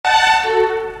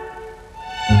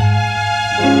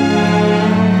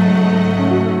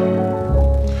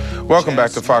Welcome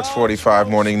back to Fox 45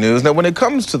 Morning News. Now, when it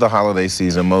comes to the holiday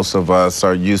season, most of us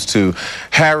are used to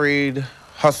harried,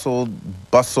 hustled,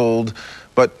 bustled,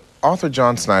 but author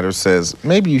John Snyder says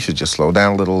maybe you should just slow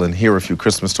down a little and hear a few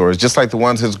Christmas stories, just like the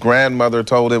ones his grandmother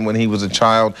told him when he was a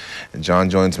child. And John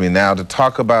joins me now to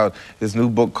talk about his new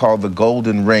book called The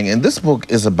Golden Ring. And this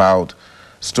book is about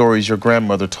stories your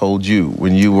grandmother told you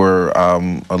when you were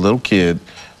a little kid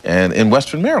and in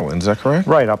Western Maryland. Is that correct?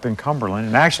 Right, up in Cumberland.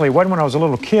 And actually, it wasn't when I was a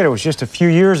little kid. It was just a few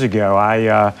years ago.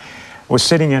 I was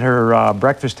sitting at her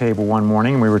breakfast table one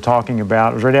morning, and we were talking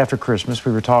about, it was right after Christmas,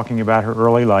 we were talking about her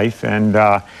early life, and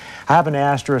I happened to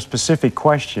ask her a specific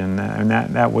question, and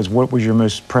that was, what was your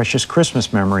most precious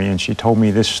Christmas memory? And she told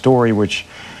me this story, which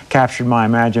captured my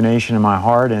imagination and my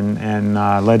heart and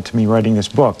led to me writing this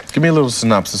book. Give me a little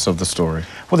synopsis of the story.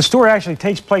 Well, the story actually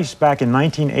takes place back in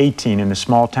 1918 in the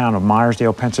small town of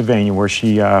Myersdale, Pennsylvania, where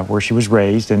she was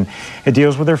raised, and it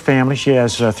deals with her family. She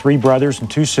has 3 brothers and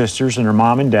 2 sisters, and her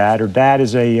mom and dad. Her dad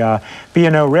is a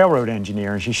B&O railroad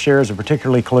engineer, and she shares a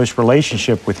particularly close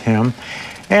relationship with him.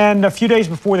 And a few days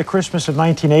before the Christmas of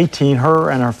 1918, her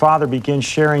and her father begin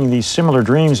sharing these similar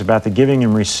dreams about the giving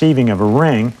and receiving of a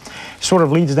ring. Sort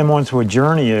of leads them onto a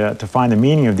journey to find the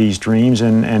meaning of these dreams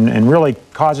and really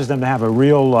causes them to have a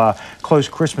real close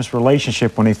Christmas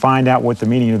relationship when they find out what the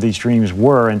meaning of these dreams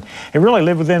were. And it really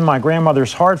lived within my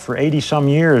grandmother's heart for 80-some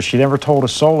years. She never told a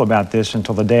soul about this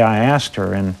until the day I asked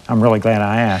her, and I'm really glad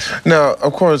I asked. Now,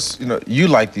 of course, you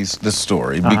like this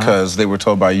story because they were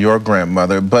told by your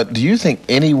grandmother, but do you think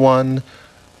anyone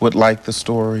would like the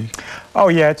story? Oh,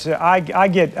 yeah. I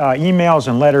get emails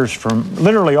and letters from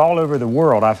literally all over the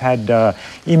world. I've had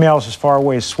emails as far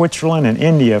away as Switzerland and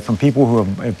India from people who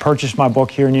have purchased my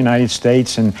book here in the United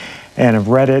States and have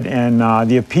read it. And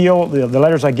the appeal, the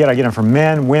letters I get them from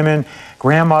men, women,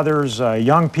 grandmothers,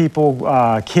 young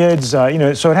people, kids, so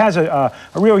it has a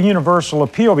real universal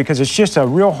appeal because it's just a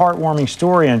real heartwarming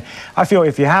story. And I feel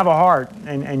if you have a heart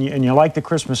and you like the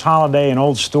Christmas holiday and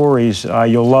old stories,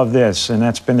 you'll love this. And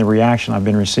that's been the reaction I've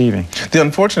been receiving. The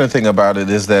unfortunate thing about it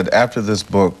is that after this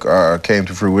book came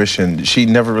to fruition, she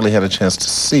never really had a chance to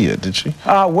see it, did she?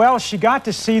 Well, she got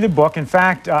to see the book. In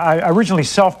fact, I originally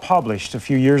self-published a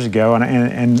few years ago,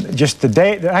 and just the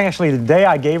day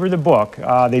I gave her the book,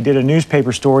 they did a newspaper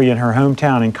story in her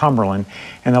hometown in Cumberland,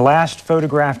 and the last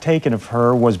photograph taken of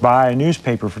her was by a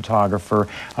newspaper photographer.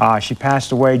 She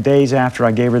passed away days after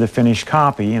I gave her the finished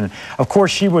copy, and of course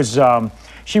she was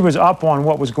up on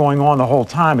what was going on the whole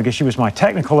time because she was my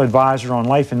technical advisor on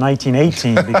life in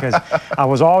 1918 because I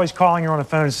was always calling her on the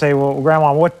phone and say, well,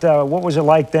 Grandma, what was it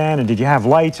like then? And did you have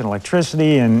lights and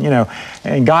electricity? And,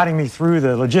 and guiding me through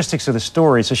the logistics of the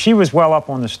story. So she was well up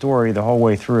on the story the whole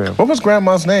way through. What was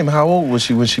Grandma's name? How old was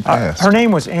she when she passed? Her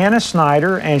name was Anna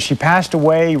Snyder, and she passed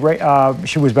away,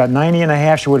 she was about 90 and a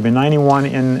half. She would have been 91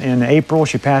 in April.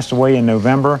 She passed away in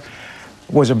November.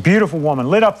 Was a beautiful woman,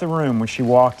 lit up the room when she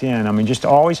walked in. I mean, just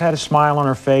always had a smile on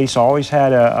her face, always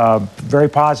had a very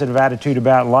positive attitude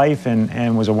about life,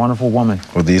 and was a wonderful woman.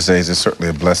 Well, these days it's certainly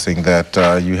a blessing that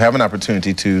you have an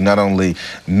opportunity to not only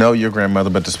know your grandmother,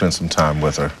 but to spend some time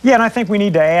with her. Yeah, and I think we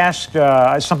need to ask,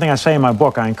 something I say in my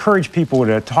book, I encourage people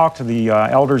to talk to the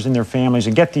elders in their families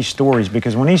and get these stories,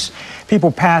 because when these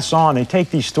people pass on, they take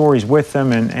these stories with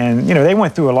them, and they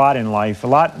went through a lot in life.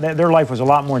 Their life was a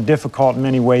lot more difficult in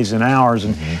many ways than ours.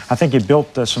 And I think it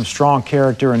built some strong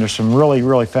character, and there's some really,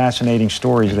 really fascinating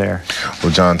stories there.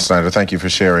 Well, John Snyder, thank you for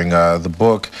sharing the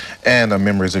book and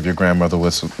memories of your grandmother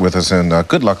with us, and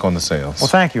good luck on the sales. Well,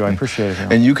 thank you. I appreciate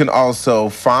it. And you can also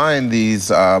find these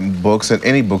books at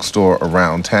any bookstore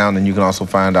around town, and you can also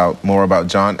find out more about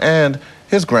John and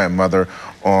his grandmother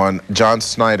on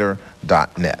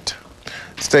johnsnyder.net.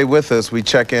 Stay with us. We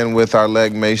check in with our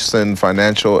Legg Mason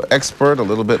financial expert a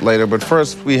little bit later, but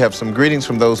first we have some greetings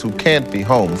from those who can't be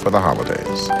home for the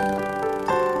holidays.